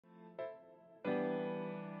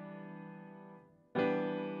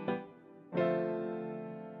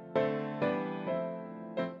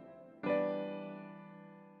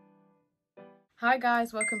Hi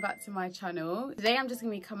guys, welcome back to my channel. Today I'm just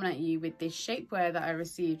going to be coming at you with this shapewear that I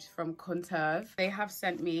received from Conturve. They have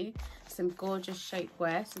sent me some gorgeous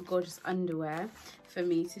shapewear, some gorgeous underwear for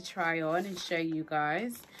me to try on and show you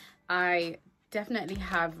guys. I definitely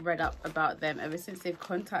have read up about them ever since they've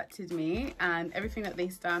contacted me, and everything that they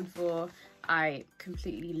stand for I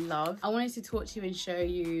completely love. I wanted to talk to you and show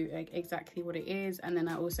you exactly what it is, and then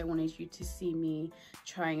I also wanted you to see me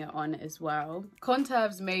trying it on as well.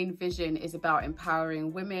 Conturve's main vision is about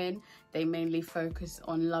empowering women. They mainly focus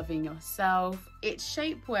on loving yourself. It's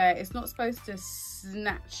shapewear. It's not supposed to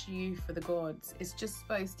snatch you for the gods. It's just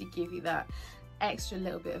supposed to give you that extra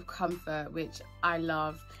little bit of comfort, which I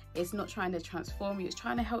love. It's not trying to transform you, it's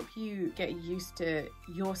trying to help you get used to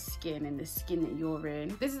your skin and the skin that you're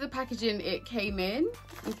in. This is the packaging it came in.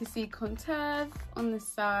 You can see Conturve on the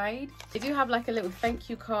side. They do have like a little thank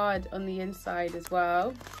you card on the inside as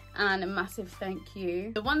well, and a massive thank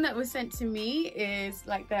you. The one that was sent to me is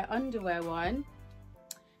like their underwear one.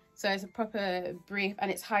 So it's a proper brief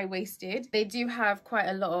and it's high-waisted. They do have quite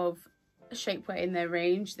a lot of shapewear in their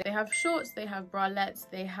range. They have shorts, they have bralettes,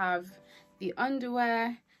 they have the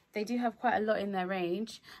underwear. They do have quite a lot in their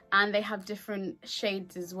range, and they have different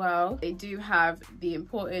shades as well. They do have the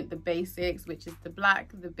basics, which is the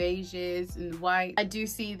black, the beiges and the white. I do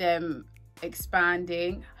see them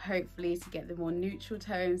expanding, hopefully to get the more neutral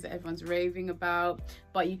tones that everyone's raving about,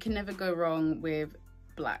 but you can never go wrong with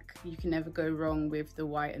black. You can never go wrong with the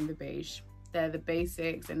white and the beige. They're the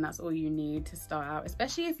basics, and that's all you need to start out,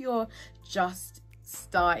 especially if you're just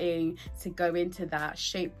starting to go into that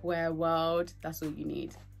shapewear world. That's all you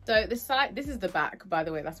need. So the size, this is the back, by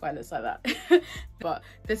the way, that's why it looks like that. But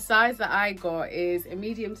the size that I got is a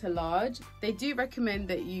medium to large. They do recommend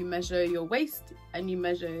that you measure your waist and you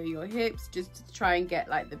measure your hips just to try and get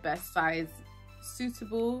like the best size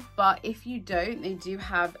suitable. But if you don't, they do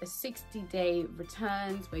have a 60-day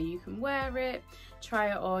returns where you can wear it, try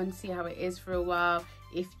it on, see how it is for a while.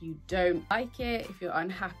 If you don't like it, if you're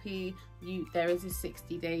unhappy, there is a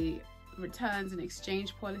 60-day returns and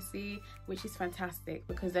exchange policy, which is fantastic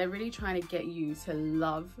because they're really trying to get you to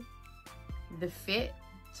love the fit,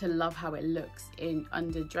 to love how it looks in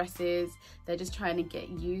under dresses. They're just trying to get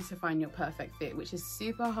you to find your perfect fit, which is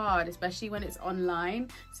super hard, especially when it's online.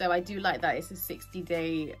 So I do like that it's a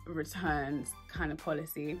 60-day returns kind of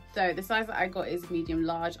policy. So the size that I got is medium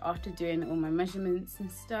large after doing all my measurements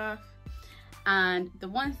and stuff. And the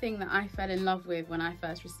one thing that I fell in love with when I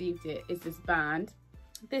first received it is this band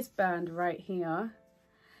right here.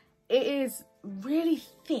 It is really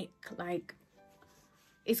thick, like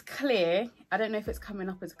it's clear. I don't know if it's coming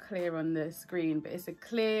up as clear on the screen, but it's a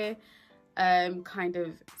clear kind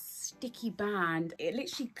of sticky band. It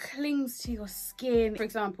literally clings to your skin. For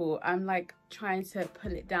example, I'm like trying to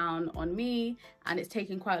pull it down on me and it's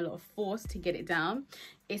taking quite a lot of force to get it down.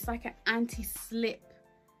 It's like an anti-slip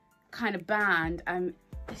kind of band, and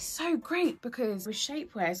it's so great because with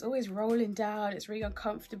shapewear it's always rolling down, it's really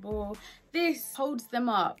uncomfortable. This holds them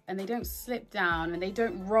up and they don't slip down and they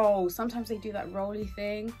don't roll. Sometimes they do that rolly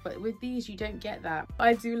thing, but with these you don't get that. What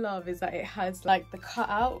I do love is that it has like the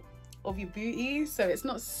cutout of your booty, so it's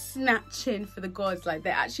not snatching for the gods. Like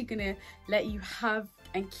they're actually gonna let you have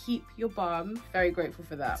and keep your bum. Very grateful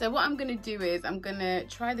for that. So what I'm gonna do is I'm gonna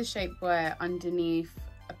try the shapewear underneath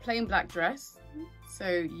a plain black dress, so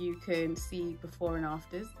you can see before and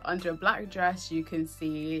afters. Under a black dress you can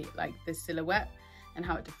see like the silhouette and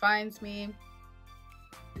how it defines me.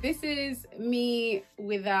 This is me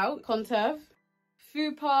without Conturve.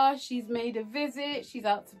 Fupa, she's made a visit, she's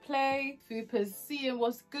out to play. Fupa's seeing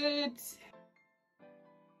what's good.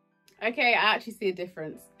 Okay, I actually see a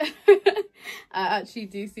difference. I actually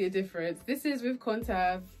do see a difference. This is with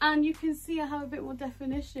Conturve, and you can see I have a bit more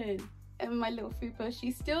definition. And my little fupa,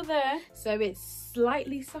 she's still there, so it's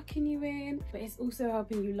slightly sucking you in, but it's also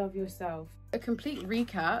helping you love yourself. A complete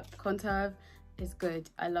recap, Conturve is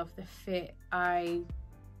good. I love the fit. I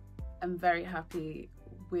am very happy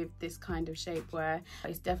with this kind of shapewear.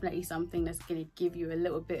 It's definitely something that's going to give you a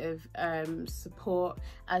little bit of support,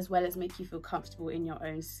 as well as make you feel comfortable in your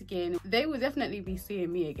own skin. They will definitely be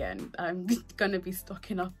seeing me again. I'm gonna be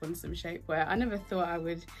stocking up on some shapewear. I never thought I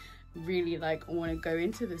would really like want to go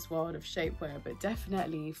into this world of shapewear, but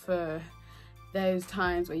definitely for those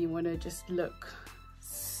times where you want to just look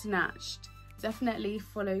snatched, definitely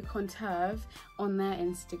follow Conturve on their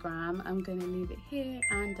Instagram. I'm going to leave it here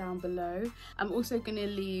and down below. I'm also going to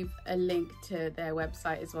leave a link to their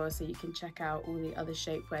website as well, so you can check out all the other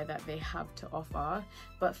shapewear that they have to offer.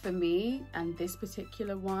 But for me, and this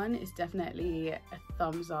particular one is definitely a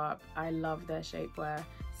thumbs up. I love their shapewear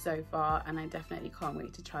so far, and I definitely can't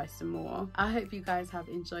wait to try some more. I hope you guys have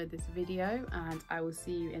enjoyed this video, and I will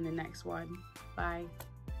see you in the next one. Bye.